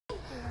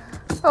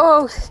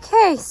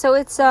Okay, so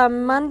it's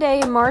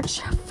Monday, March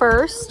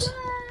 1st.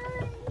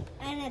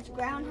 And it's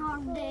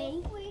Groundhog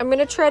Day. I'm going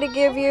to try to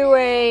give you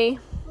a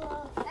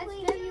That's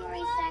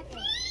February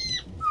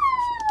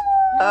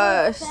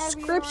 2nd.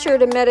 scripture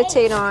to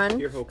meditate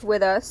on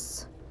with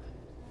us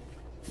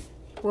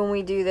when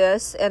we do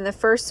this. And the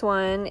first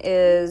one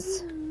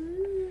is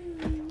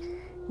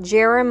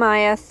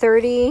Jeremiah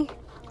 30,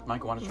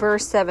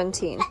 verse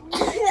 17. I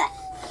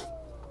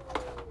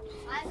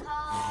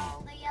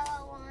call the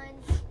yellow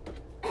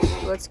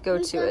ones. Let's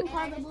go to it.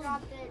 I just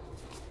dropped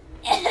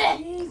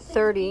it.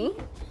 30,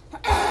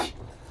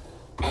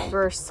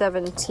 verse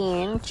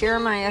 17.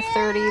 Jeremiah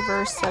 30,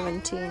 verse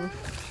 17.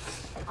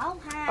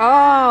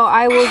 Oh,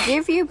 I will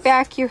give you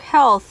back your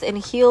health and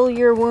heal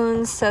your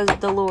wounds, says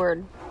the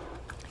Lord.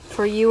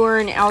 For you are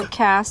an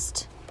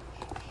outcast,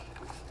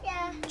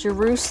 Yeah.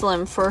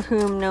 Jerusalem, for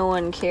whom no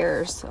one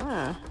cares.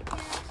 Ah.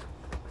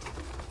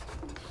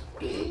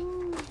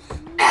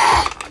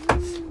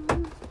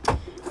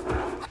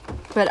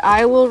 But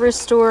I will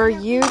restore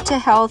you to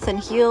health and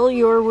heal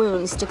your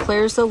wounds,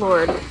 declares the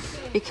Lord,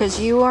 because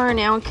you are an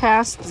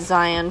outcast,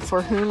 Zion,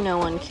 for whom no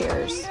one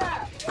cares.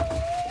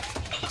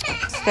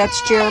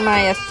 That's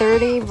Jeremiah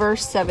 30,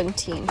 verse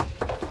 17.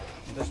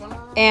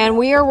 And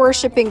we are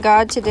worshiping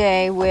God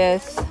today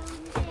with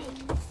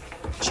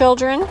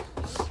children.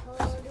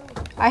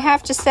 I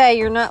have to say,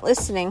 you're not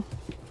listening.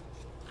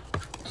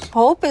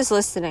 Hope is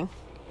listening.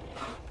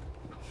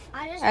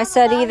 I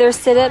said either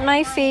sit at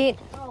my feet.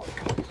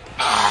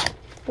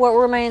 What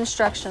were my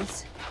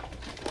instructions?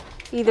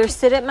 Either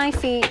sit at my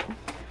feet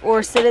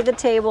or sit at the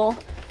table.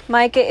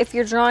 Micah, if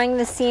you're drawing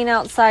the scene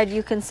outside,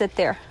 you can sit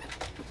there.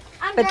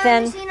 I'm But drawing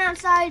then- the scene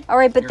outside. All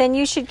right, but then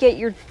you should get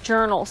your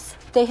journals.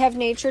 They have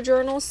nature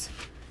journals.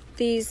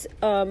 These,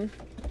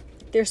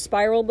 they're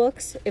spiral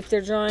books if they're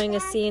drawing a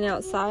scene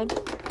outside.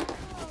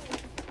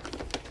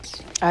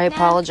 I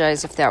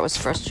apologize if that was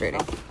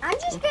frustrating. I'm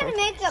just gonna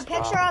make a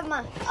picture of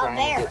a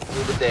bear.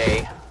 Through the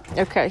day.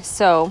 Okay,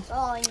 so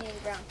Oh, you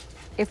need brown.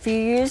 if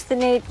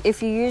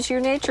you use your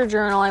nature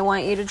journal, I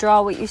want you to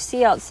draw what you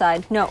see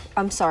outside. No,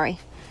 I'm sorry.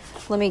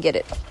 Let me get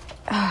it.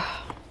 There's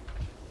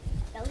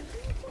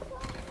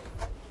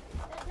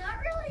not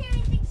really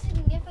anything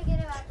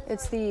significant about this.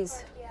 It's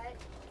these. yet.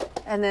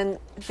 And then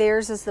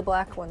theirs is the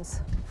black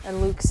ones.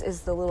 And Luke's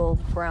is the little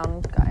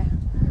brown guy.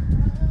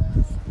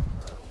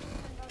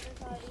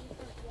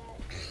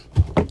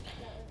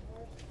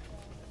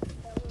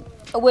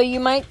 Well, you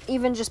might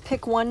even just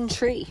pick one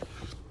tree.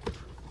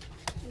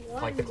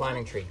 Like the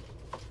climbing tree.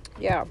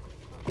 Yeah.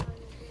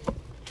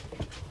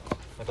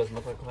 That doesn't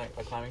look like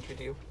a climbing tree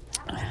to you?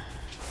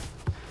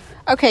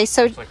 Okay,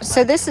 so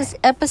this is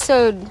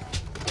episode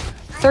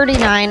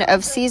 39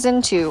 of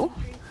season 2.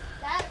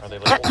 Are they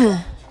little?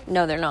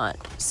 No, they're not.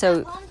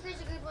 So, Palm tree's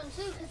a good one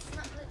too, 'cause it's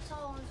not that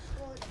tall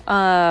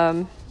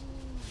and short.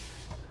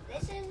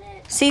 This isn't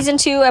it. season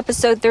 2,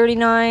 episode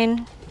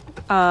 39.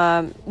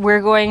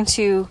 We're going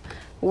to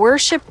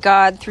worship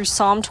God through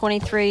Psalm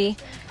 23,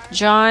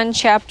 John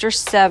chapter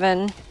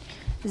 7,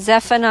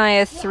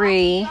 Zephaniah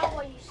 3, Not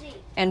what you see.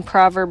 and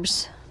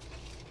Proverbs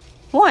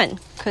 1,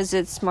 because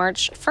it's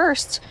March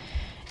 1st.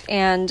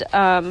 And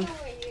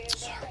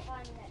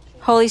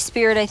Holy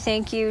Spirit, I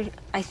thank you.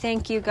 I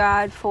thank you,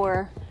 God,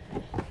 for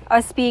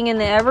us being in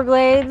the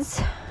Everglades.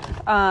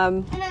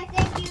 And I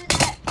thank you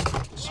that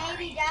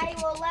maybe Daddy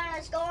will let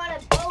us go on a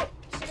boat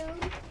soon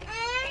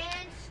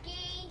and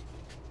ski.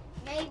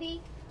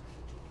 Maybe.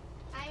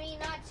 I mean,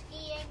 not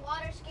skiing,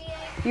 water skiing.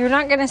 You're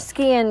not going to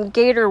ski in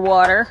gator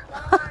water.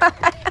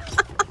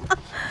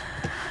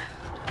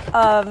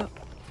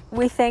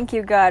 We thank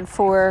you, God,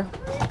 for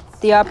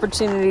the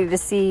opportunity to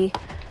see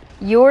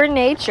your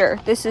nature.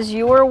 This is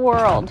your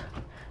world.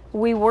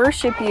 We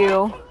worship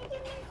you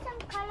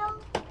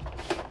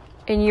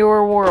in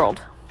your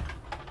world.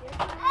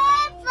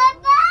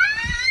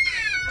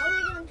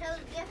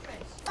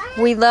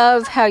 We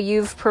love how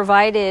you've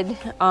provided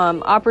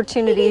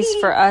opportunities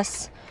for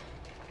us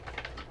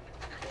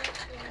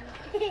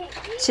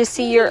to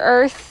see your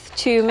earth,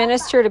 to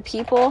minister to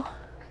people,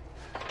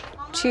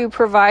 to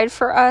provide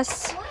for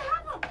us,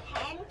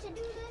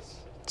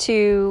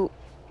 to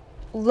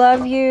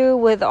love you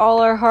with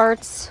all our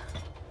hearts,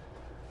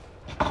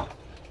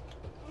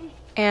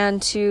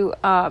 and to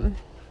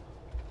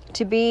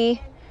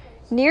be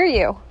near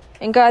you.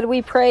 And God,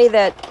 we pray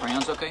that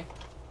Crayons okay?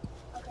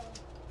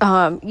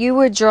 you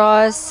would draw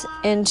us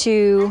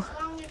into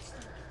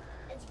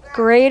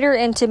greater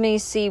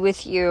intimacy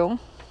with you.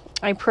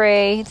 I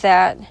pray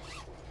that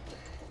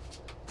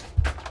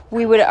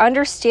we would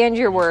understand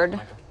your word,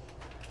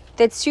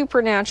 that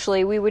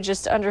supernaturally we would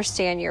just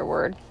understand your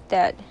word,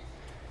 that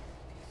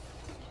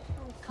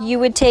you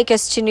would take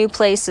us to new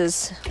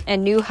places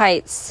and new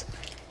heights,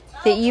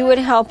 that you would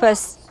help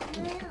us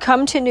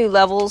come to new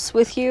levels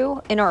with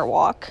you in our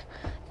walk,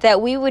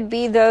 that we would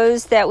be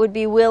those that would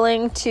be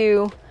willing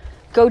to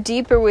go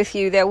deeper with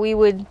you, that we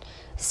would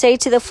say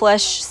to the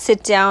flesh,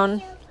 sit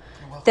down,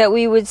 that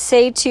we would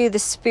say to the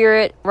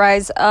spirit,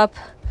 rise up,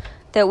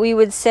 that we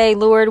would say,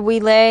 Lord, we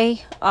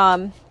lay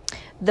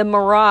the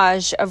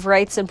mirage of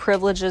rights and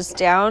privileges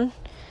down,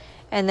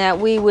 and that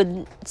we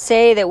would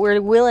say that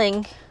we're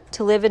willing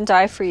to live and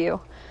die for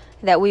you,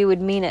 that we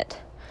would mean it,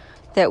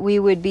 that we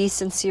would be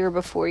sincere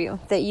before you,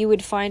 that you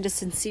would find a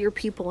sincere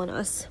people in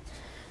us.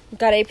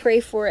 God, I pray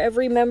for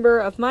every member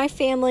of my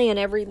family and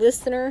every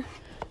listener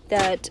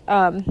that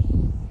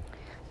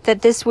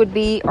that this would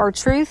be our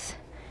truth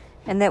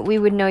and that we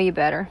would know you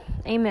better.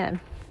 Amen.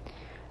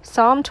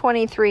 Psalm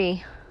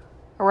 23.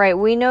 All right,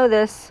 we know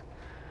this.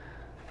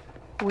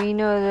 We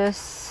know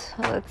this.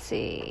 Let's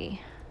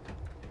see.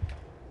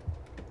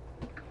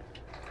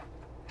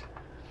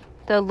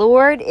 The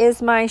Lord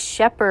is my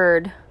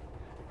shepherd.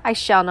 I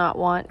shall not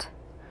want.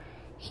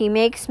 He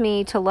makes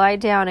me to lie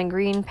down in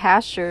green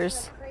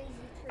pastures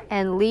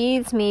and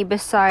leads me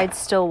beside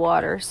still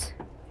waters.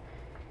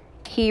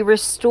 He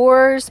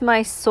restores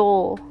my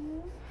soul.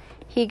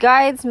 He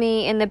guides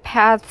me in the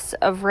paths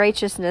of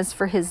righteousness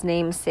for his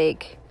name's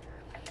sake.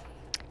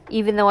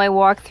 Even though I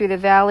walk through the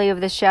valley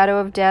of the shadow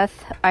of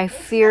death, I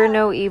fear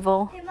no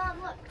evil,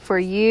 for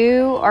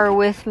you are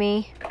with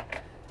me.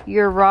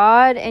 Your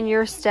rod and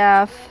your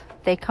staff,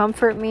 they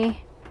comfort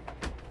me.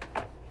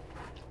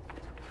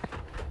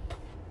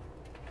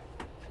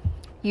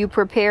 You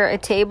prepare a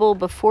table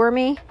before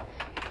me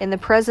in the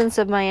presence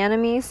of my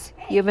enemies.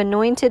 You have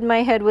anointed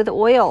my head with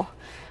oil.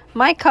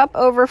 My cup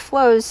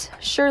overflows.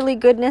 Surely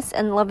goodness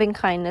and loving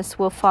kindness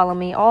will follow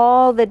me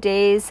all the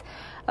days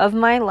of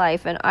my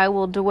life, and I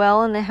will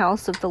dwell in the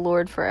house of the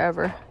Lord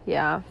forever.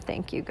 Yeah,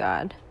 thank you,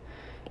 God.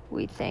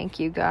 We thank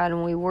you, God,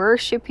 and we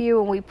worship you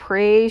and we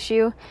praise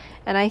you.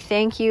 And I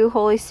thank you,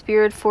 Holy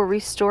Spirit, for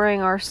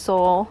restoring our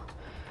soul,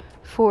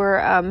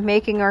 for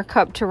making our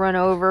cup to run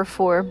over,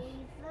 for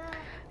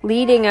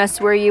leading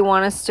us where you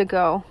want us to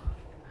go,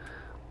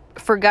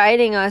 for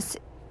guiding us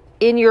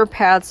in your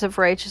paths of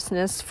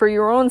righteousness for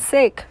your own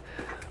sake.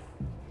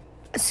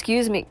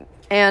 Excuse me.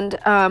 And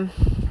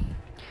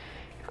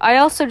I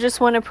also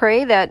just want to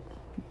pray that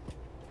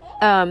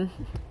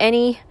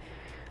any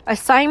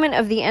assignment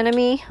of the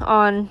enemy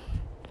on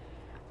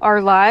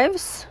our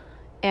lives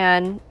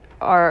and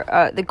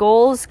our the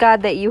goals,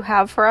 God, that you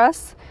have for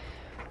us,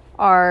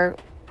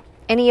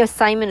 any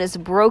assignment is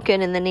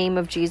broken in the name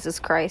of Jesus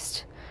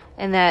Christ.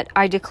 And that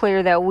I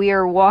declare that we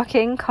are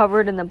walking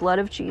covered in the blood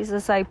of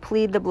Jesus. I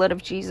plead the blood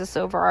of Jesus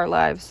over our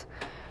lives.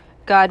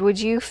 God, would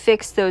you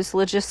fix those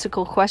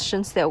logistical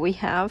questions that we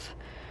have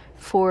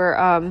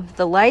for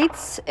the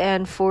lights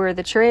and for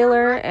the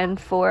trailer and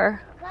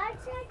for... God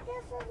said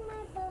this is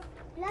my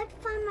blood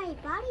from my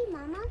body,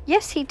 Mama.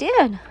 Yes, he did.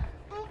 And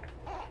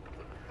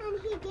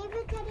he gave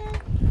it to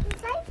the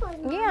disciples,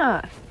 Mama.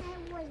 Yeah.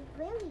 And it was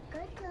really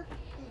good to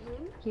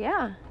him.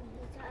 Yeah.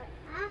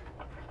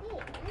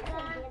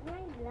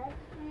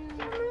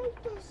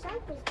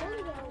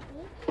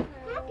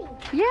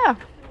 Yeah.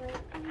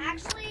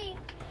 Actually,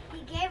 he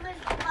gave his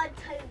blood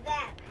to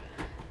them.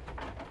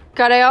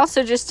 God, I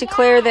also just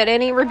declare that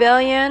any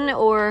rebellion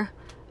or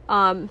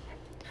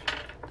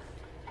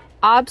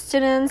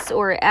obstinance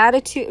or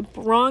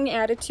wrong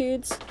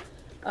attitudes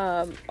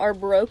are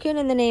broken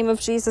in the name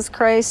of Jesus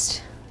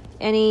Christ.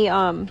 Any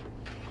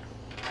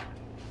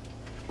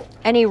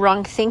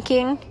wrong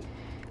thinking,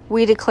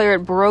 we declare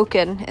it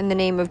broken in the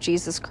name of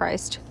Jesus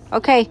Christ.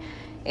 Okay.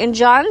 In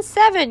John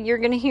 7, you're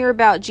going to hear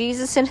about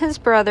Jesus and his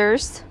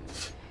brothers,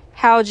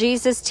 how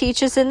Jesus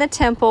teaches in the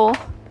temple,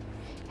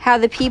 how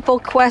the people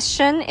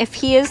question if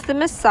he is the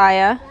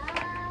Messiah.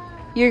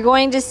 You're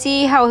going to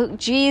see how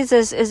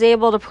Jesus is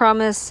able to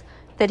promise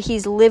that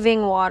he's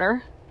living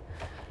water.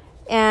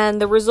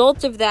 And the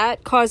result of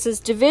that causes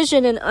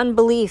division and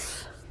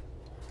unbelief.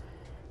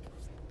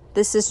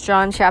 This is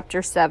John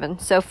chapter 7.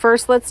 So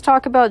first, let's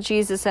talk about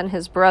Jesus and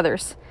his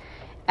brothers.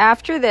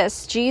 After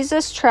this,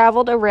 Jesus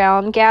traveled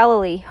around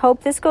Galilee.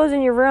 Hope this goes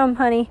in your room,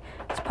 honey.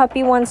 This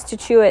puppy wants to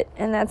chew it,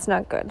 and that's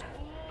not good.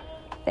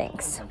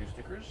 Thanks.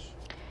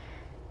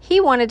 He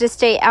wanted to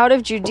stay out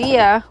of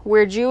Judea,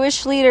 where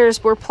Jewish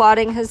leaders were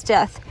plotting his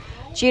death.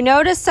 Do you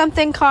notice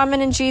something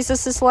common in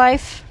Jesus'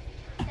 life?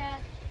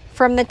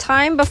 From the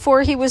time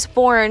before he was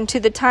born to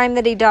the time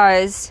that he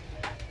dies,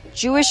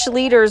 Jewish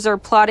leaders are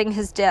plotting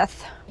his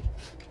death.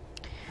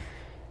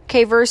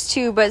 Okay, verse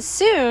 2. But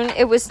soon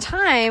it was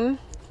time...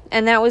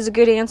 And that was a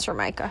good answer,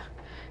 Micah.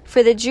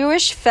 For the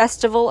Jewish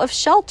festival of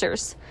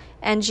shelters.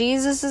 And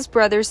Jesus'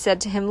 brothers said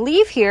to him,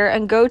 leave here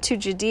and go to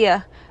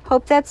Judea.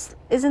 Hope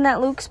isn't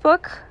that Luke's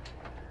book?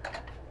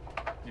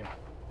 Yeah.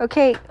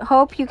 Okay,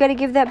 Hope, you got to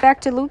give that back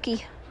to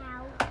Lukey.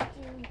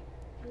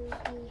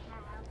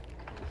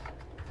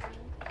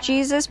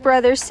 Jesus'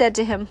 brothers said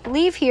to him,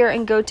 leave here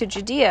and go to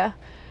Judea,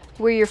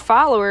 where your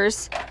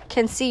followers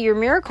can see your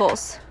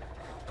miracles.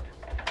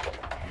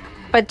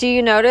 But do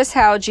you notice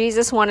how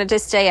Jesus wanted to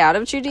stay out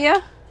of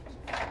Judea?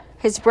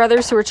 His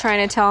brothers were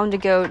trying to tell him to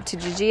go to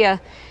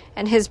Judea.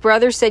 And his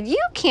brothers said,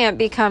 you can't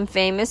become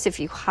famous if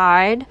you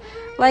hide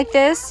like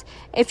this.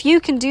 If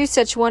you can do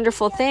such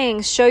wonderful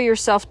things, show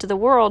yourself to the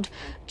world.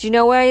 Do you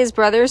know why his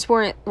brothers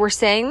were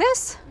saying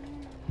this?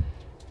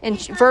 In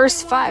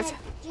verse 5.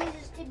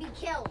 Jesus to be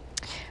killed.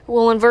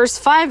 Well, in verse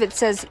 5 it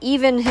says,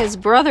 even his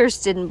brothers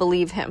didn't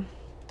believe him.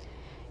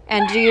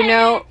 And do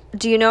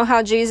you know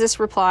how Jesus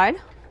replied?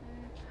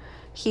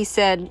 He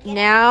said,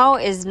 now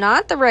is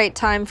not the right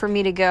time for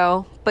me to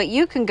go, but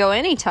you can go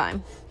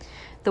anytime.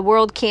 The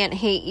world can't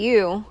hate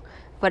you,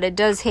 but it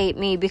does hate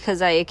me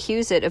because I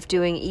accuse it of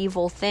doing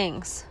evil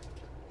things,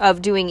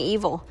 of doing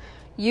evil.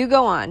 You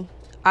go on.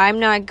 I'm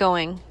not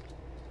going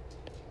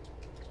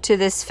to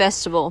this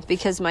festival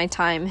because my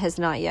time has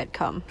not yet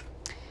come.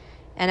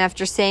 And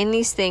after saying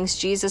these things,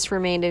 Jesus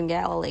remained in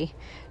Galilee.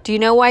 Do you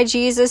know why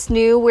Jesus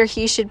knew where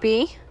he should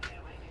be?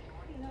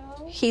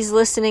 No. He's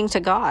listening to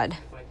God.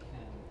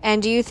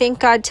 And do you think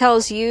God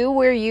tells you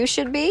where you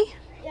should be?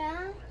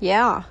 Yeah.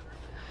 Yeah.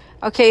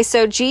 Okay,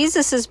 so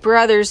Jesus'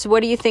 brothers,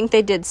 what do you think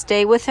they did?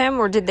 Stay with him,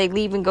 or did they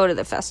leave and go to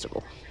the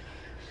festival?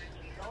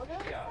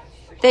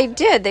 They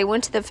did. They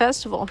went to the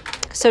festival.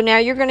 So now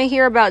you're going to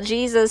hear about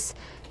Jesus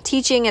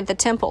teaching at the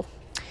temple.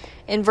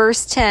 In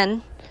verse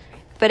 10,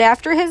 but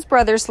after his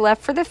brothers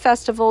left for the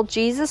festival,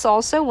 Jesus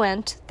also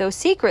went, though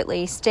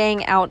secretly,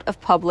 staying out of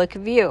public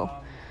view.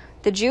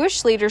 The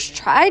Jewish leaders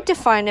tried to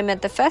find him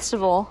at the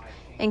festival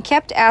and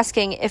kept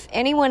asking if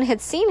anyone had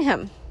seen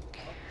him.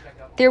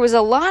 There was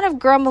a lot of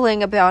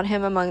grumbling about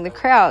him among the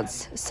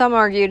crowds. Some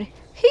argued,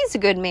 he's a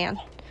good man.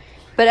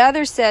 But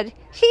others said,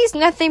 he's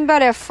nothing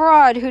but a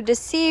fraud who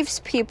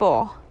deceives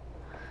people.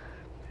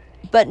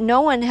 But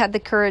no one had the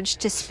courage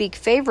to speak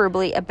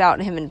favorably about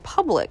him in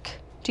public.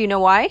 Do you know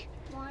why?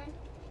 Why?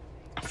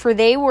 For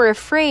they were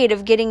afraid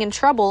of getting in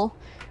trouble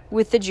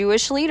with the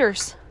Jewish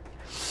leaders.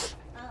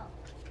 Oh.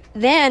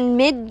 Then,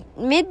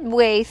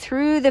 midway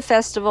through the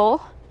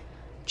festival,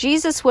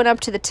 Jesus went up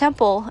to the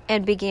temple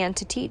and began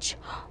to teach.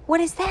 What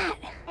is that?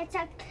 It's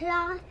a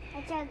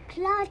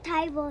claw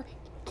table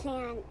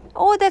can.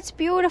 Oh, that's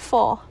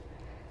beautiful.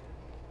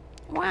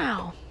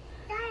 Wow.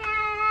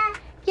 Ta-da!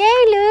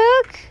 Yay,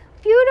 look.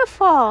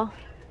 Beautiful.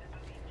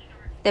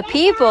 The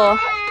people.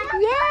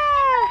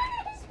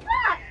 Yeah.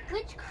 Spot.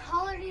 Which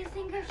color do you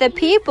think I should The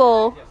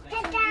people.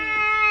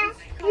 Ta-da!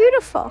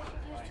 Beautiful.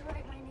 Used to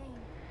write my name.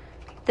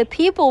 The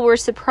people were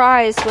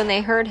surprised when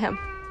they heard him.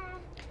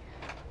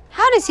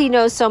 How does he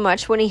know so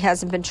much when he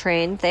hasn't been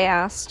trained? They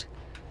asked.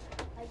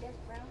 Like this,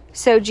 brown.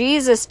 So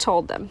Jesus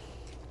told them,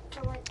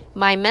 So like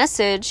my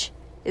message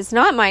is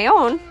not my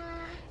own.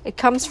 It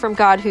comes from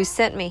God who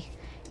sent me.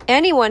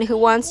 Anyone who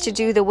wants to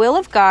do the will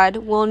of God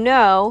will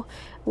know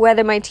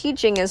whether my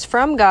teaching is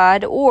from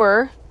God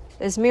or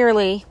is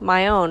merely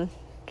my own.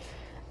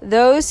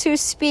 Those who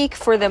speak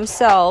for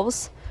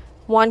themselves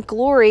want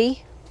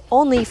glory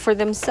only for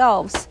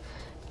themselves.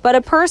 But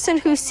a person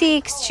who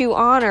seeks to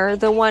honor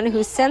the one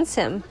who sends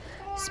him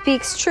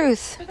speaks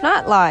truth,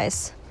 not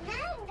lies.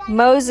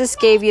 Moses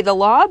gave you the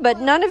law,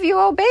 but none of you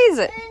obeys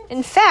it.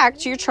 In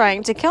fact, you're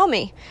trying to kill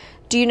me.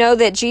 Do you know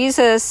that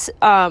Jesus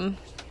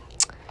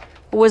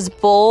was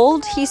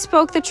bold? He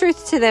spoke the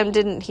truth to them,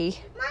 didn't he?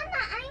 Mama,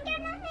 I'm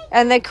gonna make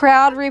And the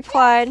crowd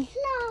replied,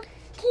 claw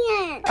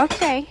can.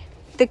 okay.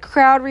 The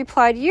crowd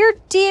replied, you're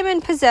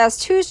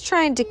demon-possessed. Who's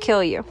trying to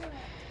kill you?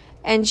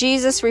 And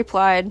Jesus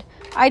replied,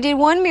 I did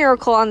one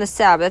miracle on the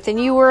Sabbath, and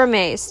you were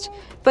amazed.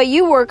 But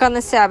you work on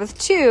the Sabbath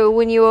too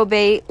when you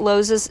obey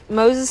Moses'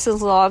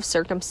 law of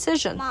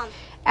circumcision. Mom.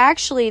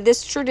 Actually,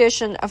 this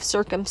tradition of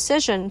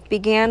circumcision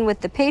began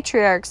with the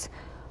patriarchs.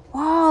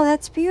 Wow,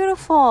 that's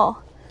beautiful.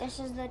 This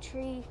is the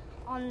tree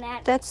on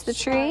that. That's the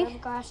tree? spot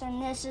of grass,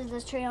 and this is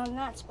the tree on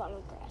that spot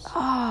of grass.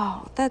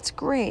 Oh, that's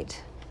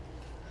great.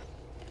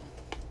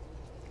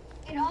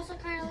 It also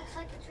kind of looks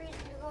like the trees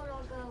in the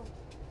go.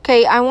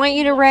 Okay, I want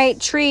you to write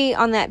tree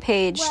on that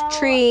page. Well-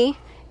 Tree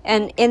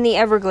and in the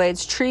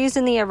Everglades. Trees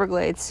in the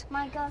Everglades.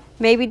 Micah,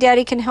 Maybe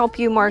Daddy can help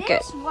you mark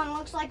it. this one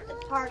looks like the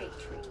party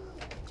tree.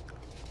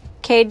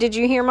 Okay, did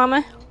you hear,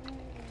 Mama?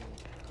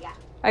 Yeah.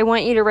 I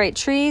want you to write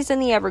trees in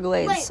the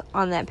Everglades Wait.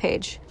 on that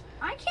page.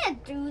 I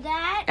can't do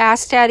that.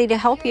 Ask Daddy to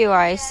help you,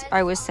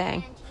 I was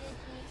saying.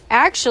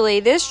 Actually,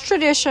 this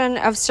tradition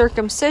of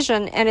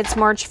circumcision, and it's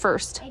March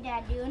 1st, Hey,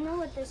 Dad, do you know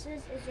what this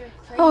is? Is your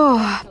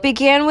crate?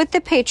 began with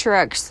the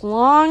patriarchs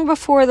long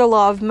before the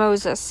law of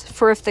Moses.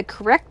 For if the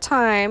correct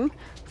time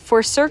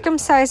for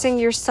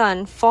circumcising your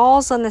son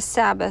falls on the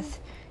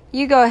Sabbath,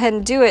 you go ahead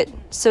and do it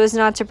so as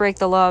not to break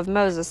the law of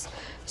Moses.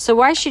 So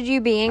why should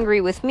you be angry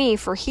with me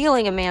for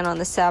healing a man on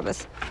the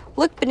Sabbath?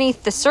 Look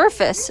beneath the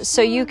surface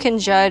so you can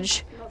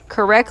judge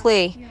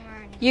correctly.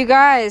 You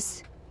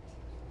guys,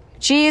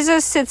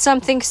 Jesus said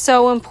something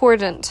so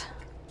important.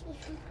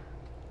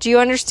 Do you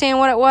understand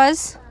what it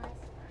was?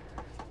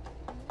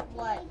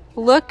 What?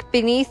 Look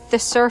beneath the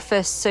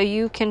surface so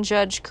you can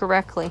judge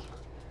correctly.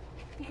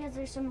 Because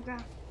there's some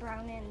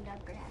brown in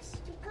the grass.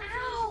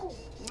 Ow!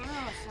 Now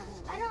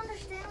I don't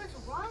understand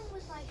what's wrong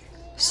with my tree.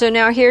 So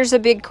now here's a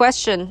big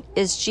question.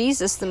 Is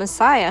Jesus the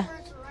Messiah?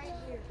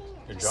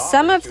 Good job.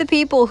 Some of the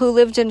people who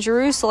lived in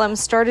Jerusalem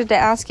started to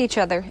ask each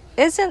other,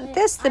 isn't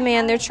this the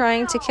man they're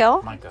trying to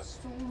kill? Micah,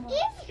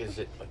 is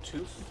it a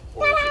tooth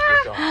or is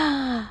it your jaw?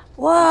 Right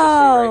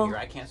Whoa. here.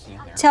 I can't see in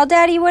there. Tell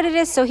Daddy what it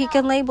is so he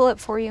can label it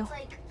for you.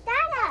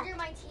 Dada,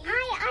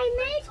 I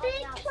made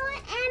big claw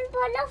and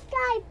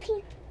butterfly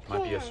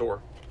Might be a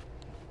sore.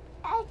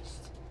 How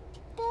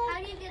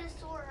do you get a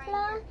sore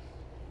right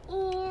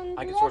here?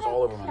 I get sores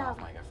all over my mouth,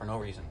 Micah, for no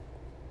reason.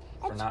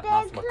 For not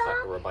from a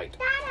cut or a bite.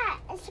 Dada,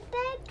 it's a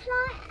big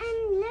claw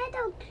and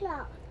little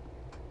claw.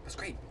 That's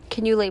great.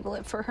 Can you label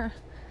it for her?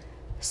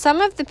 Some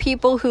of the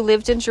people who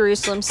lived in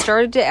Jerusalem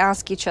started to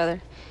ask each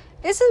other,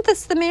 "Isn't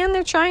this the man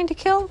they're trying to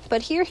kill?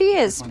 But here he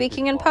is,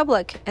 speaking in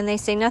public, and they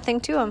say nothing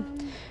to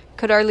him.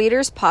 Could our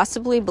leaders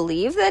possibly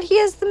believe that he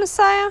is the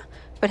Messiah?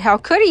 But how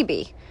could he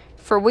be?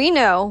 For we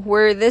know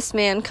where this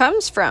man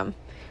comes from.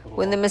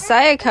 When the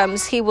Messiah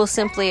comes, he will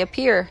simply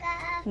appear.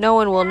 No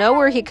one will know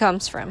where he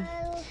comes from."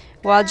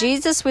 While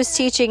Jesus was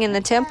teaching in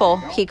the temple,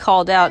 he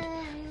called out,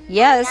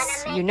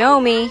 "Yes, you know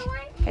me,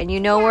 and you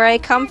know where I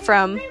come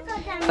from,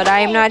 but I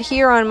am not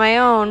here on my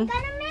own.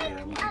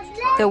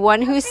 The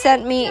one who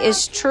sent me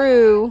is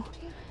true,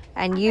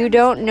 and you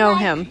don't know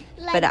him,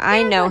 but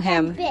I know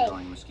him,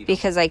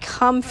 because I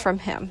come from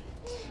him,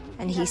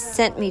 and he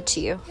sent me to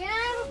you."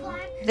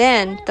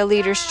 Then the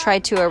leaders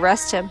tried to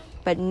arrest him,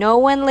 but no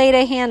one laid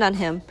a hand on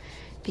him,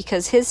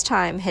 because his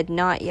time had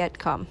not yet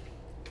come.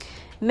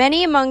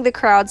 Many among the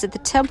crowds at the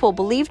temple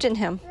believed in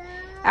him.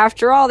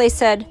 After all, they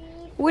said,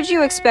 "Would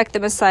you expect the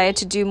Messiah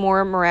to do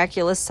more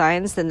miraculous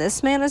signs than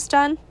this man has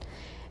done?"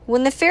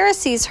 When the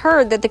Pharisees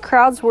heard that the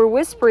crowds were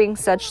whispering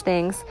such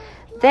things,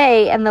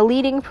 they and the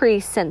leading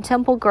priests sent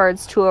temple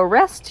guards to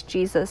arrest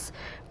Jesus.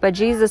 But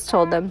Jesus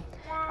told them,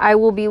 "I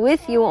will be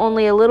with you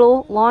only a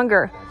little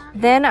longer.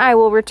 Then I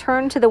will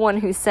return to the one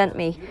who sent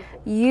me.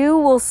 You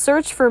will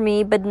search for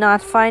me but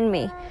not find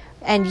me,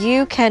 and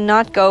you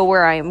cannot go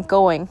where I am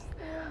going."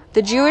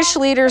 The Jewish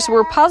leaders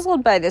were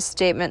puzzled by this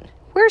statement.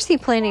 "Where's he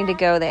planning to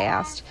go?" they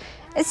asked.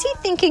 "Is he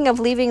thinking of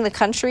leaving the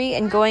country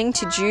and going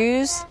to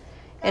Jews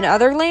in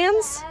other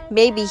lands?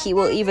 Maybe he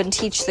will even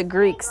teach the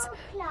Greeks.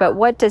 But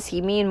what does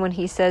he mean when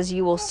he says,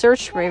 'You will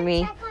search for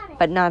me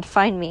but not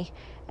find me,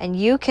 and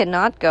you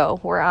cannot go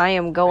where I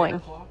am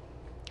going'?"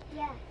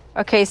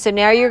 Okay, so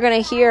now you're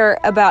going to hear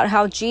about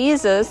how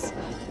Jesus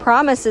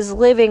promises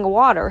living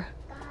water.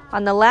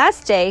 On the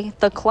last day,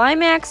 the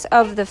climax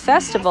of the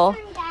festival,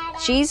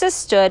 Jesus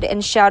stood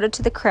and shouted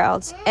to the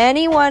crowds,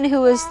 "Anyone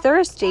who is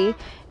thirsty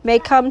may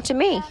come to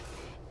me.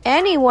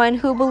 Anyone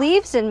who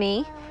believes in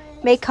me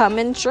may come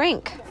and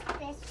drink.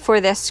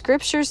 For the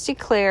scriptures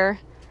declare,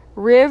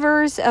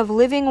 rivers of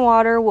living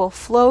water will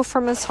flow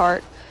from his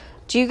heart."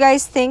 Do you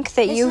guys think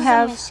that you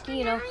have... This is a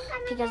mosquito,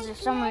 because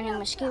there's so many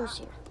mosquitoes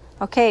here.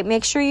 Okay,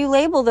 make sure you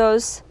label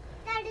those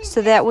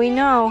so that we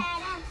know.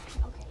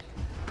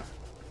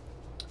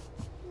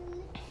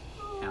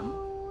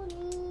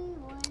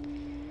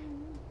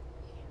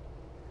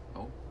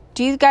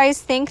 Do you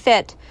guys think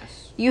that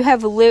you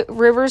have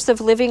rivers of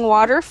living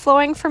water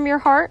flowing from your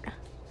heart?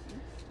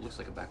 Looks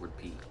like a backward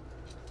P.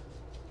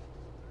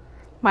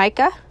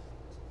 Micah?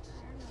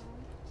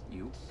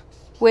 You?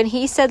 When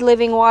he said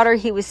living water,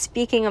 he was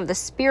speaking of the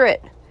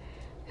Spirit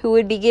who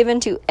would be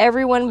given to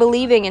everyone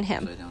believing in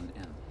him.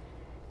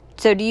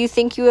 So do you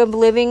think you have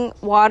living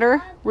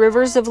water,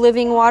 rivers of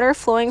living water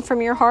flowing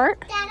from your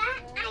heart?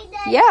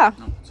 Yeah.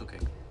 No, it's okay.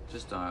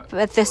 Just,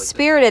 but the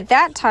Spirit at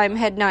that time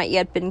had not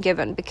yet been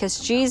given, because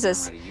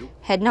Jesus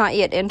had not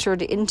yet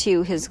entered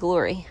into his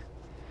glory.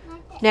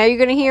 Now you're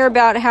going to hear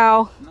about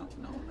how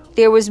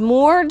there was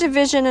more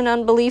division and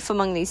unbelief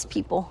among these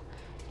people.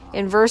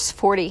 In verse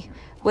 40,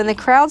 when the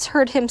crowds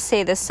heard him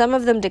say this, some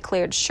of them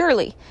declared,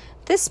 "Surely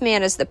this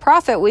man is the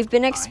prophet we've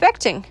been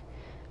expecting."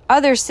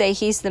 Others say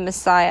he's the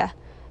Messiah.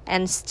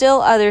 And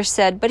still others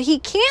said, "But he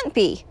can't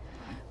be.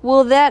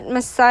 Will that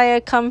Messiah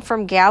come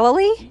from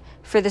Galilee?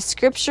 For the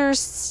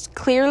scriptures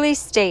clearly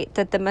state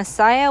that the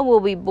Messiah will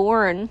be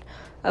born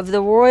of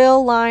the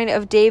royal line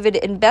of David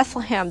in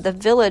Bethlehem, the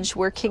village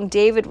where King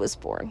David was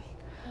born."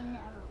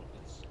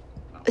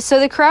 So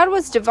the crowd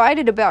was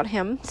divided about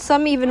him.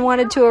 Some even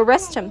wanted to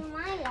arrest him.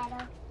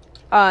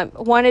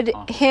 Wanted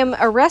him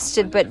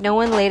arrested, but no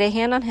one laid a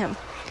hand on him.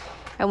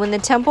 And when the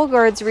temple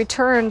guards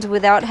returned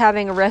without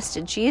having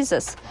arrested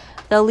Jesus,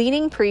 the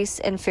leading priests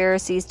and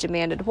Pharisees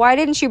demanded, "Why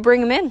didn't you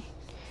bring him in?"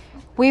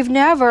 "We've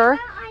never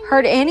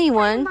heard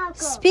anyone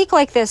speak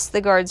like this," the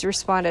guards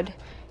responded.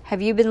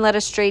 "Have you been led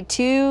astray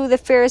too?" the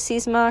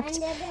Pharisees mocked.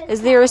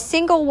 "Is there a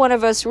single one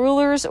of us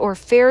rulers or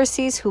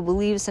Pharisees who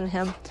believes in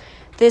him?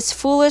 This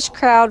foolish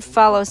crowd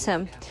follows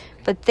him,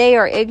 but they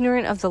are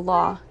ignorant of the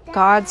law.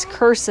 God's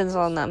curse is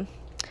on them."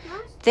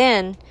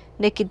 Then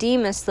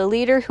Nicodemus, the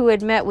leader who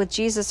had met with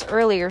Jesus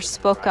earlier,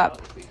 spoke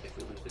up.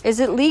 "Is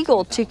it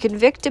legal to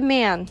convict a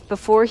man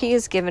before he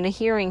is given a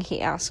hearing?"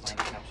 he asked.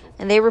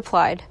 And they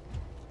replied,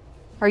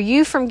 "Are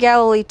you from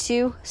Galilee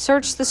too?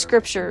 Search the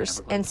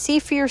scriptures and see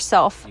for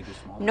yourself.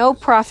 No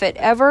prophet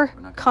ever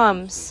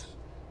comes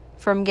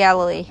from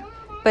Galilee."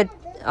 But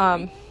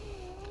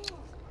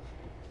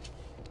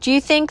do you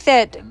think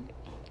that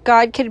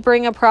God could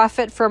bring a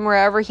prophet from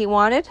wherever he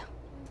wanted?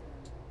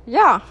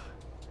 Yeah.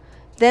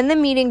 Then the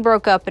meeting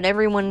broke up and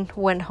everyone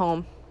went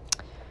home.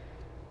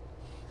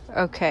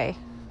 Okay.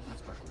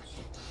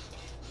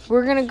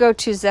 We're going to go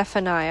to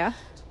Zephaniah.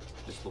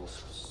 This little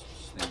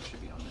snake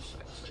should be on this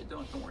side. So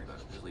don't worry about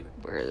it. Just leave it.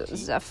 Where is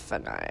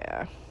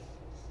Zephaniah?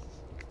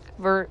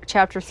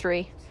 Chapter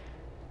 3.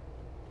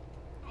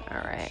 All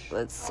right,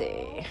 let's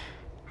see.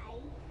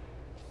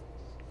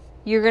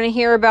 You're going to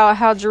hear about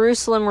how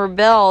Jerusalem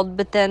rebelled,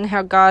 but then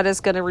how God is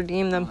going to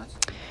redeem them.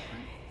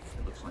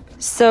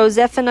 So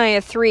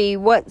Zephaniah 3,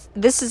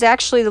 this is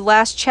actually the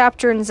last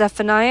chapter in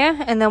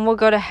Zephaniah, and then we'll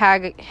go to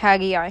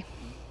Haggai.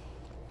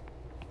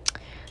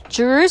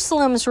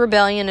 Jerusalem's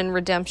rebellion and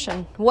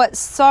redemption. What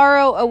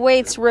sorrow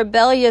awaits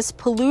rebellious,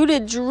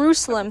 polluted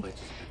Jerusalem,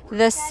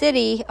 the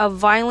city of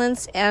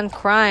violence and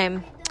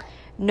crime.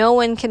 No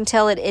one can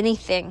tell it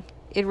anything.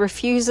 It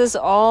refuses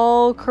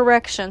all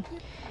correction.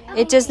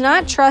 It does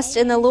not trust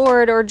in the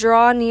Lord or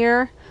draw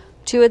near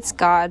to its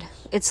God.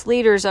 Its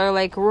leaders are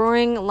like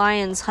roaring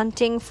lions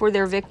hunting for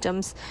their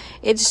victims.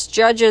 Its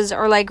judges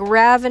are like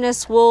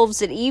ravenous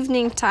wolves at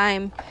evening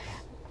time,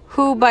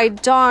 who by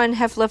dawn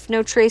have left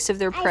no trace of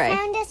their prey. I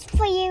found this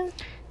for you.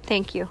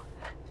 Thank you.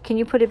 Can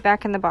you put it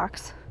back in the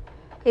box?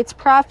 Its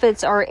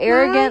prophets are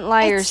arrogant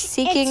liars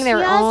seeking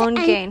their own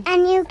gain.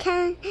 And you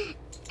can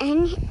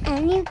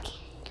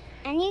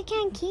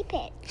keep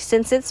it.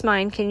 Since it's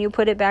mine, can you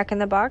put it back in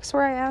the box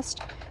where I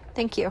asked?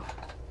 Thank you.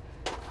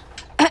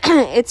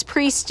 Its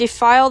priests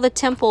defile the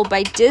temple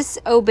by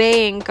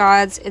disobeying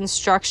God's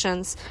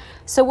instructions.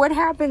 So what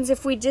happens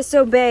if we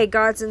disobey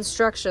God's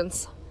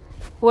instructions?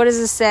 What does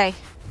it say?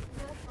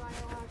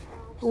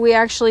 We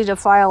actually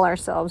defile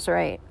ourselves,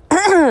 right?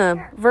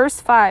 Verse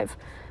 5.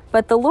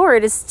 But the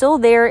Lord is still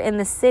there in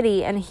the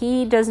city, and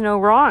he does no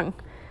wrong.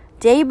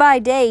 Day by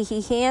day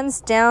he hands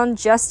down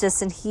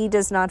justice, and he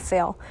does not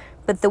fail.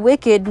 But the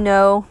wicked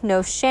know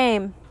no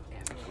shame.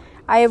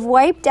 I have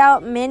wiped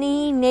out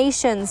many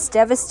nations,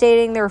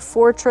 devastating their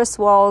fortress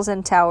walls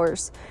and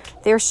towers.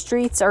 Their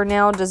streets are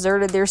now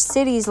deserted. Their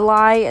cities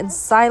lie in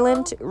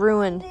silent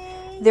ruin.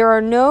 There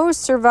are no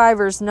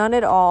survivors, none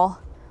at all.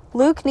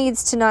 Luke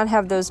needs to not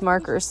have those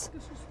markers.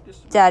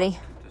 Daddy.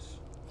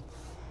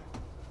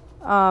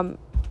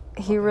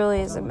 He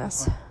really is a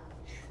mess.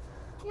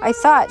 I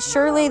thought,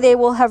 surely they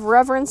will have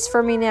reverence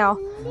for me now.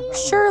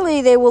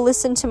 Surely they will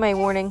listen to my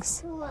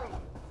warnings.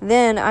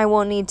 Then I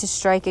won't need to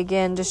strike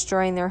again,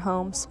 destroying their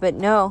homes. But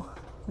no,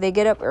 they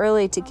get up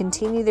early to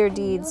continue their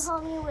deeds.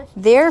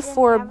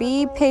 Therefore,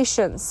 be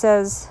patient,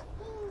 says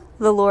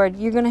the Lord.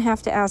 You're going to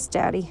have to ask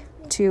Daddy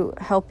to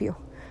help you,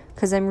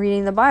 because I'm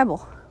reading the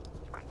Bible.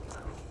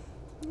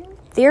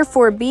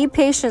 Therefore, be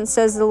patient,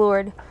 says the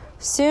Lord.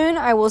 Soon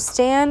I will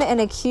stand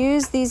and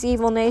accuse these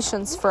evil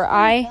nations, for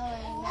I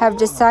have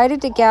decided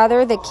to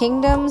gather the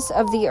kingdoms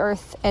of the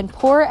earth and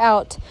pour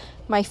out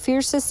my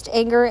fiercest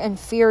anger and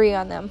fury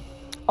on them.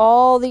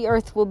 All the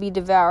earth will be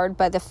devoured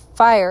by the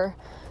fire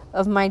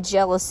of my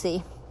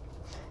jealousy.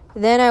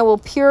 Then I will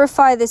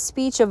purify the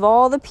speech of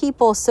all the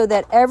people so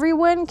that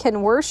everyone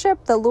can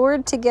worship the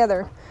Lord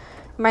together.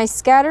 My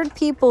scattered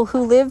people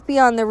who live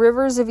beyond the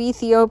rivers of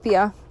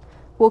Ethiopia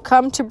will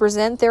come to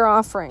present their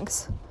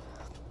offerings.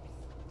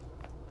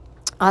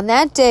 On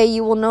that day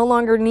you will no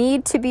longer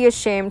need to be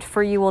ashamed,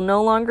 for you will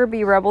no longer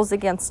be rebels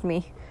against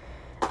me.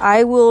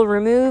 I will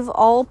remove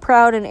all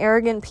proud and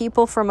arrogant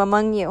people from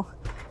among you.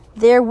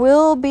 There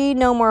will be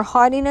no more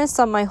haughtiness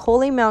on my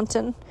holy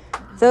mountain.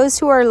 Those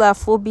who are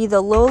left will be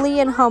the lowly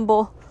and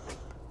humble,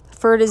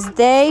 for it is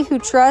they who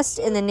trust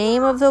in the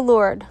name of the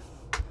Lord.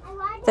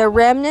 The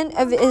remnant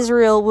of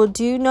Israel will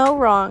do no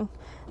wrong.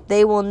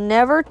 They will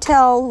never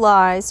tell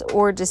lies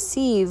or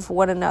deceive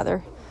one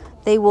another.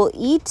 They will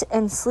eat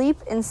and sleep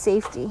in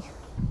safety,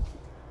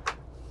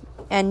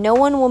 and no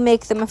one will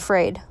make them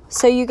afraid.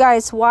 So you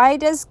guys, why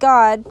does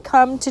God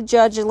come to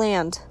judge a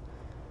land?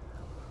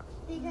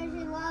 Because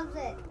he loves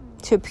it.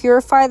 To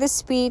purify the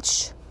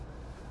speech,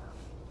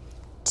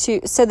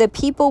 so the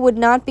people would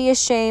not be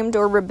ashamed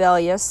or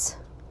rebellious,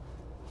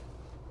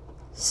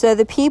 so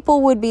the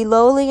people would be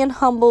lowly and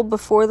humble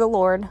before the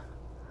Lord,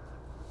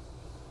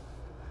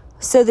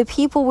 so the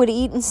people would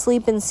eat and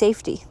sleep in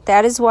safety.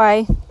 That is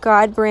why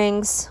God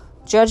brings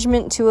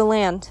judgment to a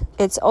land.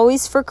 It's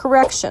always for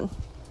correction.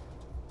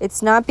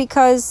 It's not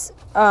because,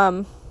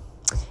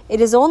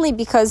 it is only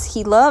because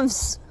he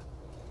loves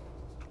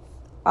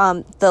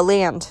the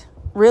land,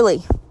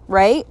 really,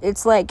 right?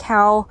 It's like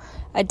how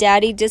a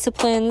daddy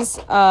disciplines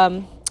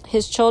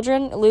his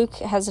children. Luke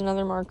has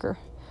another marker.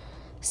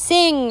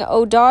 Sing,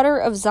 O daughter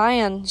of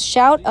Zion.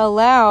 Shout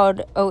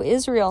aloud, O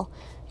Israel.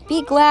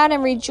 Be glad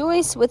and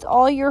rejoice with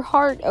all your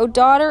heart, O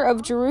daughter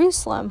of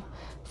Jerusalem.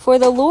 For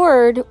the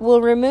Lord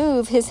will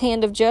remove his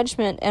hand of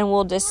judgment and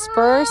will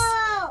disperse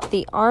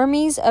the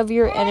armies of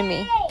your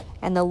enemy.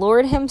 And the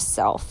Lord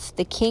himself,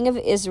 the King of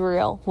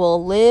Israel,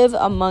 will live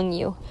among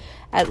you.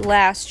 At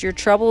last your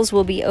troubles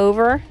will be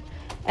over,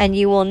 and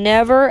you will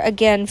never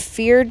again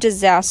fear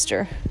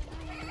disaster.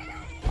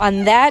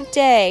 On that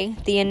day,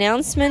 the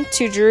announcement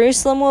to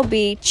Jerusalem will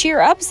be, cheer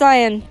up,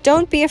 Zion,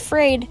 don't be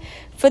afraid,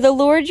 for the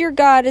Lord your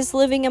God is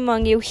living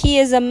among you. He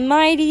is a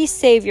mighty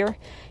Savior.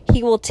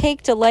 He will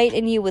take delight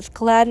in you with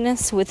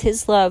gladness, with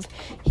his love.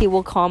 He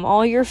will calm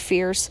all your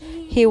fears.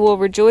 He will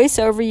rejoice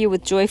over you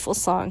with joyful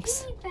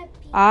songs.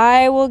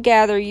 I will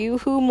gather you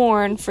who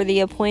mourn for the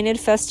appointed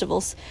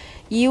festivals.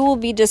 You will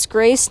be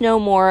disgraced no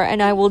more,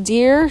 and I will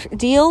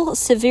deal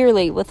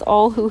severely with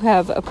all who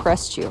have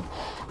oppressed you.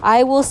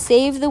 I will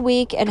save the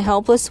weak and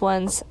helpless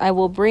ones. I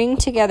will bring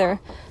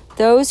together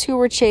those who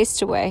were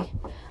chased away.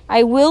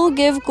 I will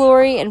give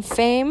glory and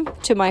fame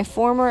to my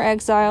former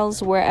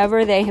exiles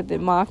wherever they have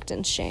been mocked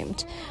and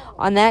shamed.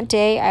 On that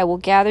day I will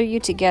gather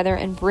you together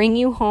and bring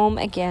you home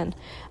again.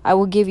 I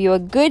will give you a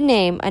good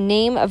name, a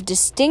name of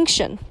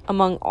distinction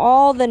among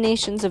all the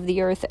nations of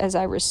the earth as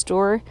I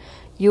restore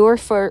your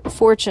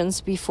fortunes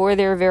before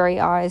their very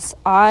eyes.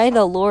 I,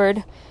 the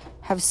Lord,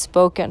 have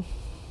spoken.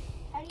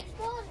 How do you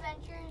spell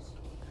adventures?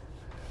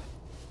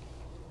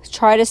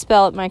 Try to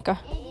spell it, Micah.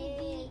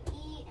 A-D-E-N-C-H-E-R-S.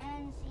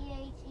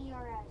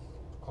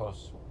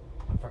 Close.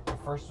 The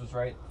first was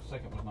right. The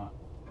second was not.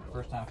 The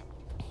first half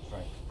was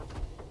right.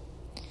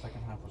 The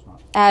second half was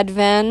not.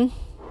 Adven.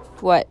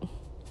 What?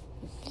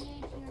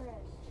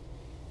 C-H-E-R-S.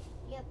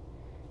 Yep.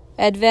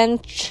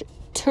 Adventures.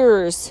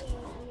 T-R-S.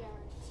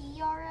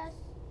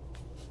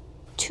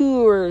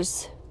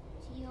 Tours.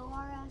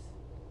 T-O-R-S.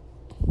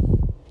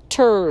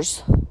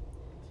 Tours.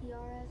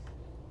 T-R-S.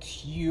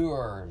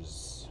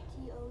 Cures.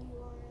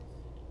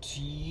 T-O-U-R-S.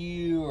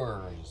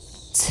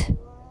 Cures.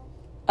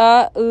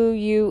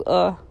 U.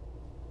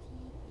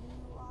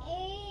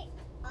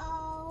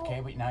 Okay,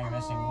 but now you're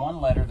missing one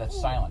letter that's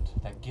silent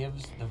that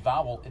gives the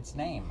vowel its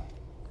name.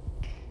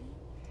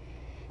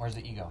 Where's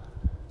the E go?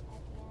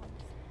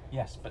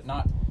 Yes, but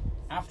not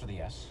after the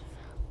S.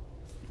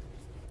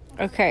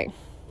 Okay.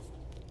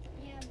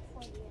 Yeah,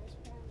 before the S.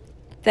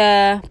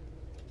 The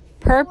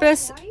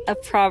purpose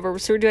of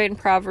Proverbs. We're doing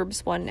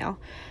Proverbs 1 now.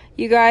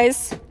 You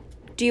guys,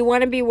 do you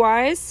want to be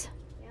wise?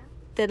 Yeah.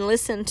 Then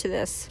listen to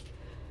this.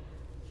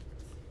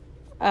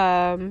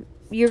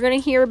 You're going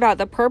to hear about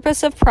the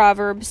purpose of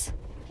Proverbs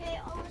Okay,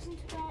 I'll listen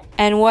to that.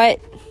 and what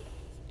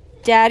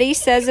Daddy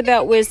says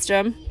about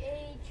wisdom,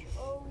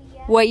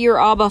 C-H-O-E-S. what your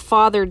Abba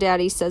Father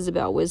Daddy says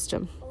about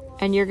wisdom.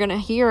 And you're going to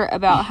hear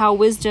about how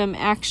wisdom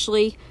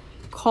actually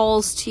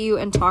calls to you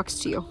and talks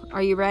to you.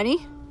 Are you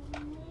ready?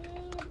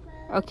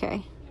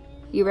 Okay.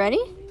 You ready?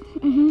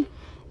 Mm-hmm.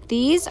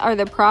 These are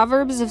the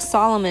Proverbs of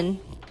Solomon,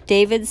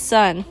 David's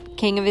son,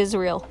 king of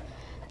Israel.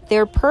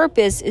 Their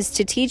purpose is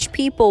to teach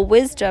people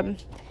wisdom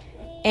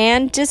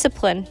and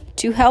discipline,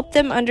 to help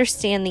them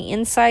understand the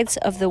insights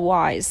of the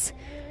wise.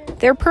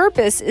 Their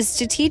purpose is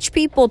to teach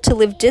people to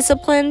live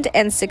disciplined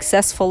and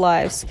successful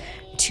lives,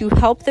 to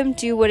help them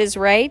do what is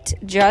right,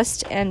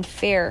 just, and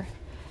fair.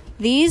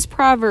 These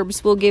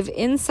proverbs will give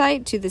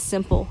insight to the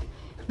simple,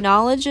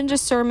 knowledge and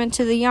discernment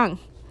to the young.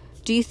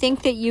 Do you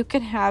think that you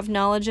can have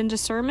knowledge and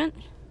discernment?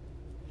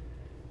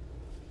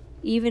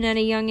 Even at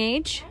a young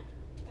age?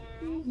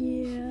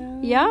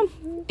 Yeah?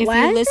 If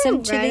you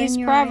listen to these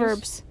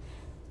proverbs.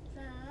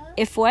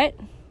 If what?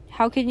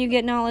 How can you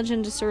get knowledge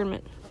and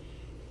discernment?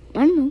 I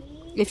don't know.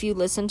 If you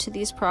listen to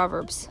these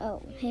proverbs.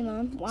 Oh, hey,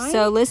 Mom. Why?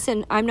 So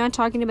listen, I'm not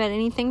talking about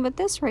anything but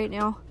this right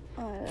now.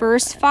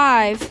 Verse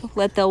 5,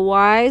 let the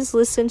wise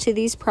listen to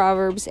these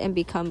proverbs and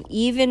become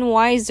even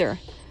wiser.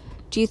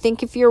 Do you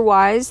think if you're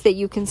wise that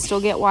you can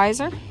still get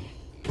wiser?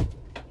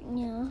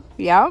 Yeah.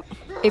 Yeah.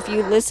 If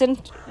you listen,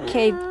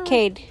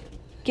 Cade,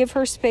 give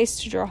her space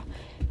to draw.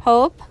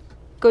 Hope,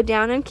 go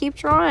down and keep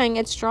drawing.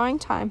 It's drawing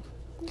time.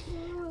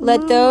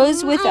 Let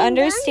those with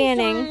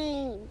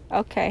understanding...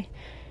 Okay.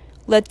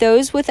 Let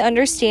those with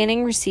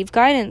understanding receive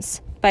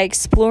guidance by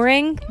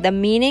exploring the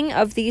meaning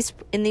of these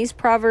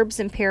proverbs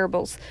and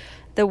parables,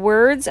 the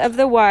words of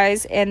the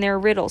wise and their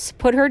riddles.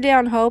 Put her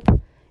down, Hope,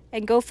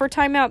 and go for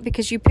timeout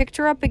because you picked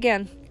her up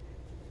again.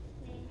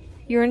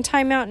 You're in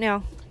timeout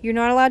now. You're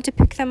not allowed to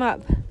pick them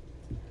up.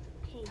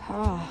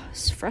 Oh,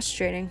 it's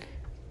frustrating.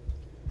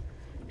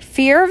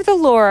 Fear of the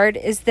Lord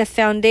is the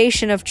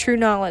foundation of true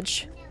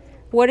knowledge.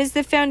 What is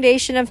the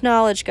foundation of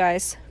knowledge,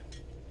 guys?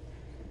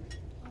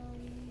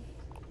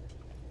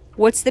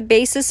 What's the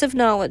basis of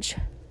knowledge?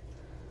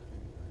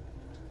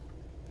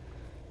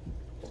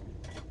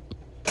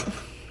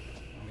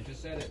 We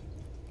just said it.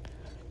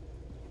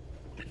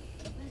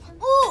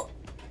 Ooh!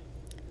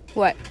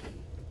 What?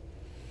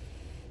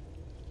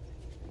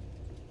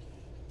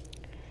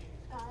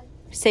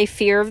 Say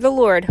fear of the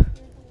Lord.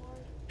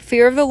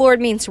 Fear of the Lord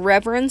means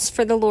reverence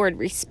for the Lord,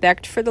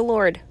 respect for the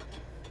Lord.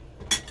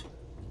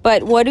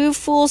 But what do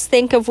fools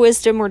think of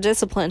wisdom or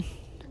discipline?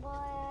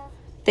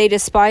 They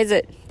despise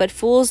it, but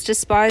fools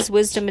despise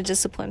wisdom and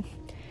discipline.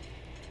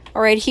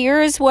 All right,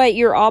 here is what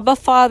your Abba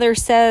Father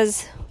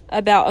says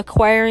about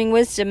acquiring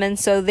wisdom, and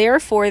so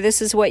therefore this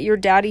is what your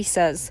daddy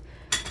says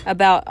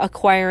about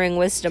acquiring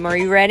wisdom. Are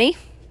you ready?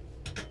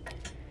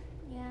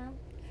 Yeah.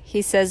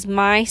 He says,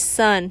 my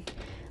son,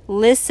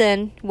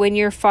 listen when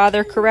your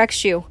father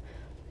corrects you.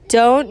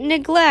 Don't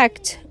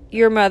neglect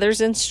your mother's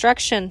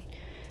instruction.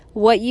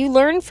 What you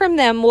learn from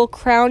them will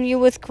crown you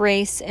with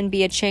grace and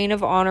be a chain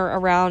of honor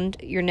around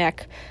your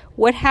neck.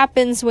 What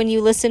happens when you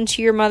listen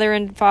to your mother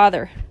and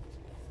father?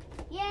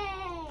 Yay!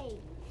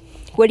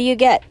 What do you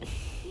get?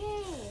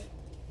 Yay!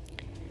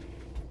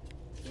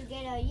 You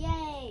get a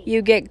yay!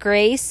 You get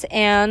grace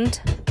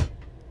and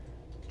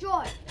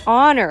Joy!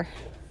 honor.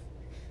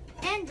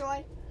 And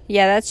joy.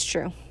 Yeah, that's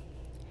true.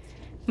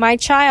 My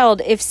child,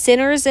 if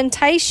sinners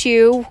entice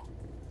you,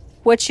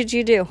 what should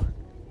you do?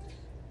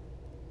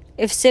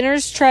 If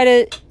sinners try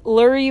to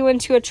lure you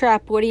into a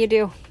trap, what do?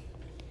 Get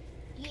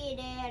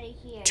out of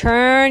here.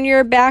 Turn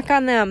your back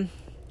on them,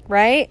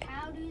 right?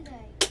 How do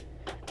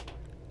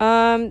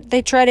they?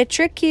 They try to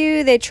trick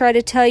you. They try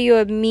to tell you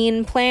a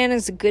mean plan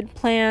is a good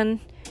plan.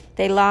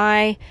 They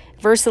lie.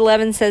 Verse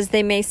 11 says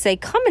they may say,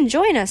 come and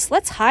join us.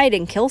 Let's hide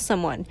and kill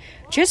someone.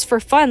 Just for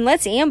fun,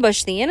 let's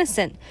ambush the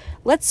innocent.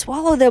 Let's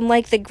swallow them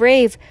like the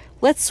grave.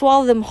 Let's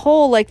swallow them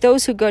whole like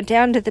those who go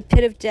down to the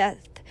pit of death.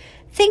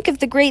 Think of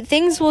the great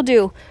things we'll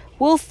do.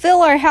 We'll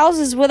fill our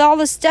houses with all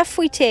the stuff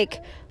we take.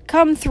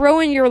 Come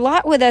throw in your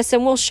lot with us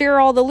and we'll share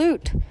all the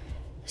loot.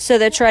 So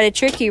they try to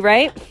trick you,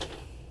 right?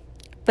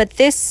 But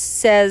this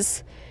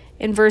says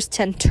in verse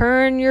 10,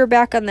 turn your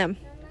back on them.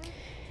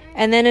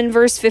 And then in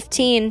verse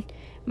 15,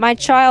 my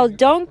child,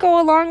 don't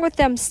go along with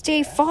them.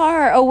 Stay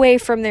far away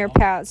from their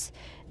paths.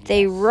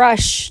 They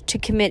rush to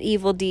commit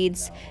evil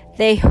deeds.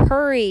 They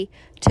hurry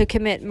to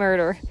commit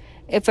murder.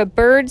 If a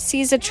bird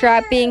sees a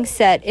trap being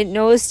set, it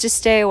knows to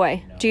stay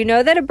away. Do you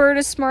know that a bird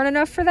is smart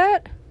enough for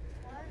that?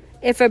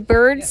 If a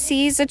bird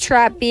sees a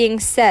trap being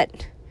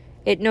set,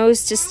 it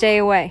knows to stay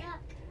away.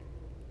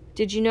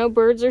 Did you know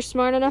birds are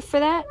smart enough for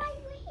that?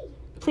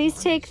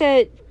 Please take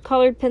the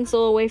colored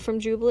pencil away from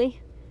Jubilee.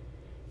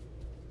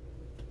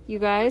 You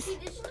guys,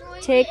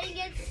 take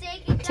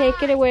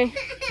it away.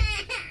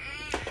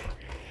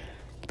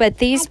 But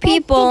these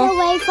people, Get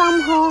away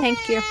from home.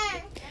 thank you,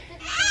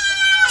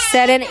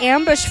 set an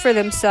ambush for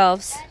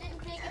themselves.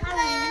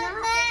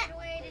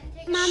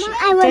 Mama,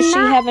 I will Does she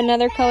not. have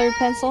another colored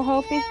pencil,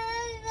 Hopi?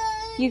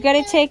 You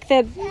gotta take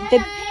the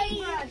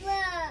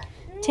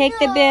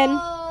bin,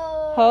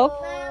 Hope.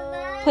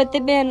 Put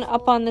the bin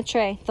up on the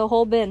tray, the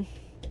whole bin.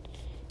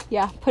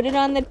 Yeah, put it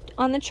on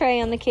the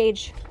tray on the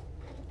cage.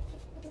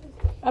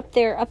 Up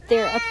there.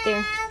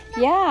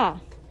 Yeah.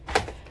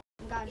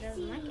 God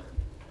doesn't like it.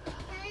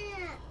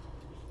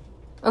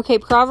 Okay,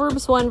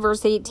 Proverbs 1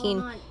 verse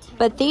 18.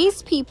 But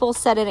these people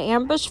set an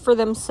ambush for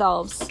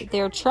themselves.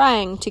 They're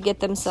trying to get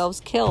themselves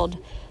killed.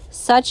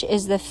 Such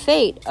is the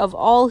fate of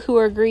all who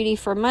are greedy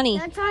for money.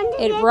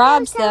 It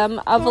robs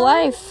them of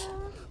life.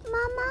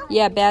 Mama.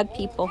 Yeah, bad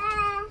people.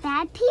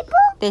 Bad people?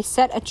 They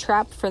set a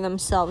trap for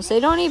themselves. They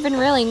don't even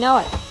really know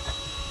it.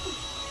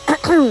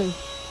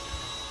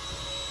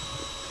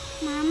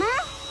 Mama?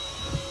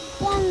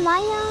 Then why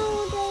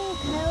are they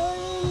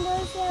killing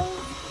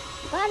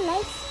themselves? God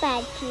likes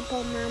bad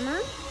people,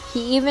 Mama.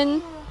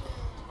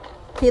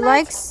 He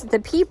likes the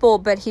people,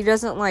 but he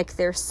doesn't like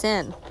their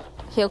sin.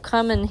 He'll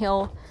come and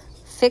he'll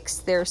fix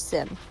their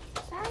sin.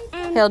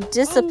 He'll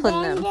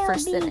discipline them for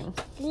sinning.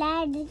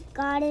 Glad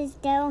God is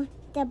there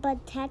to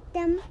protect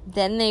them.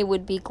 Then they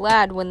would be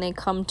glad when they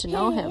come to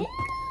know him,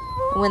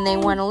 when they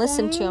want to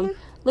listen to him.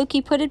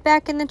 Lukey, put it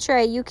back in the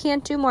tray. You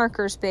can't do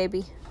markers,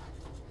 baby.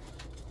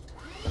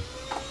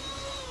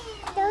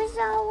 Those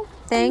are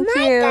Thank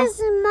you.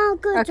 doesn't smell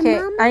good, Okay,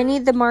 Mama. I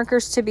need the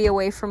markers to be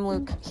away from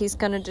Luke. He's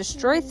going to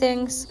destroy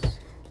things.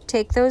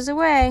 Take those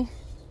away.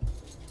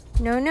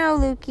 No,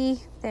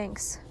 Lukey.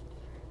 Thanks.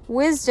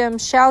 Wisdom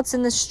shouts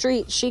in the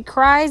street. She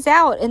cries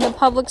out in the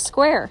public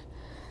square.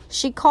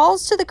 She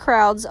calls to the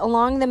crowds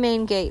along the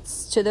main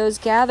gates, to those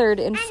gathered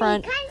in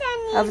front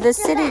of the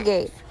city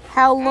gate.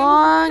 How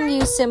long,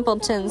 you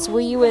simpletons,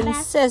 will you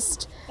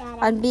insist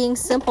on being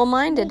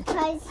simple-minded?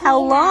 How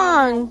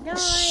long?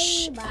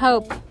 Shh,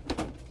 Hope.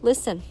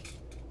 Listen.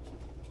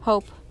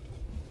 Hope.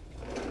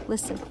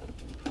 Listen.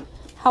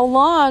 How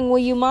long will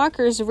you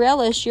mockers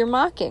relish your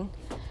mocking?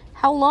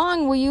 How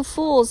long will you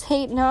fools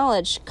hate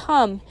knowledge?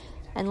 Come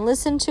and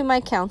listen to my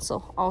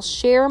counsel. I'll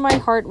share my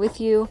heart with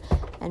you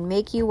and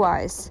make you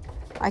wise.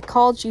 I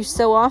called you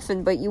so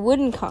often, but you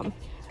wouldn't come.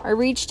 I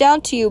reached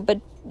out to you, but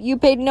you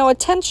paid no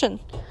attention.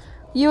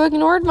 You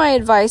ignored my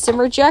advice and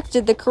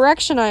rejected the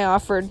correction I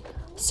offered.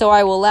 So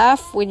I will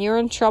laugh when you're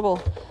in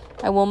trouble.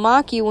 I will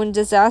mock you when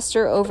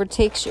disaster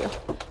overtakes you.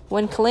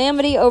 When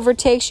calamity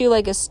overtakes you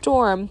like a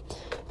storm,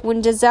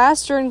 when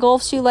disaster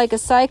engulfs you like a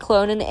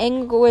cyclone, and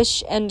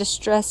anguish and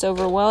distress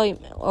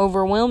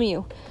overwhelm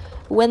you.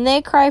 When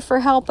they cry for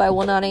help, I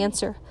will not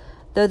answer.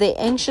 Though they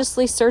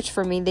anxiously search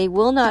for me, they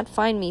will not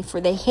find me, for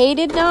they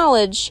hated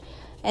knowledge,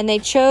 and they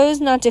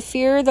chose not to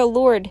fear the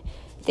Lord.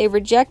 They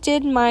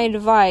rejected my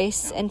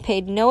advice and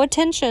paid no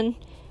attention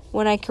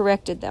when I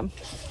corrected them.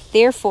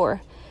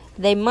 Therefore,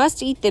 they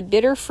must eat the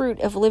bitter fruit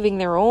of living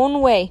their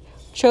own way,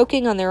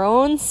 choking on their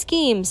own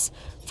schemes.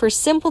 For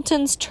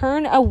simpletons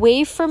turn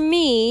away from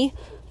me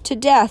to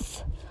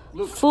death.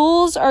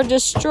 Fools are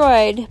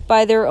destroyed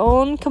by their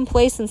own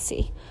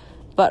complacency.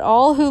 But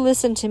all who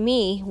listen to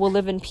me will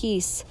live in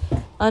peace,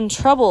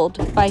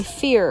 untroubled by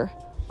fear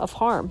of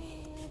harm.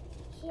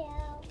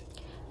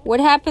 What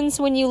happens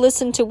when you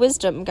listen to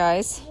wisdom,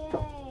 guys?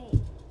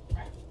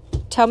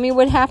 Tell me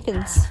what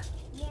happens.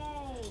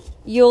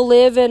 You'll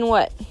live in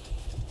what?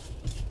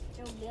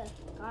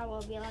 God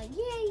will be like,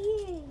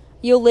 yay.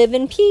 You'll live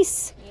in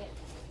peace.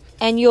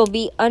 And you'll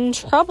be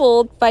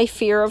untroubled by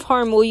fear of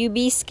harm. Will you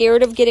be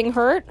scared of getting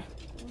hurt?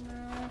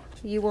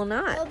 you will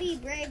You'll not. be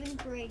brave and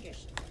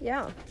courageous.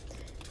 Yeah.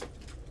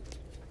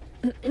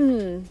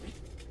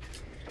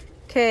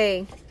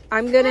 Okay,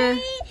 I'm gonna.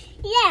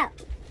 Yeah.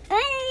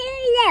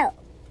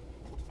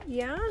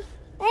 Yeah.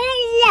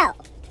 Yeah.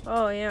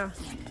 Oh yeah.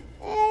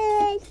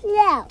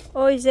 Yeah.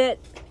 Oh, is that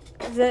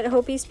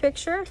Hopi's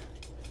picture?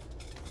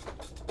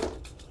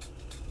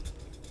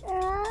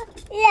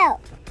 Yeah.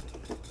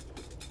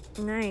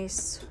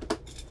 Nice.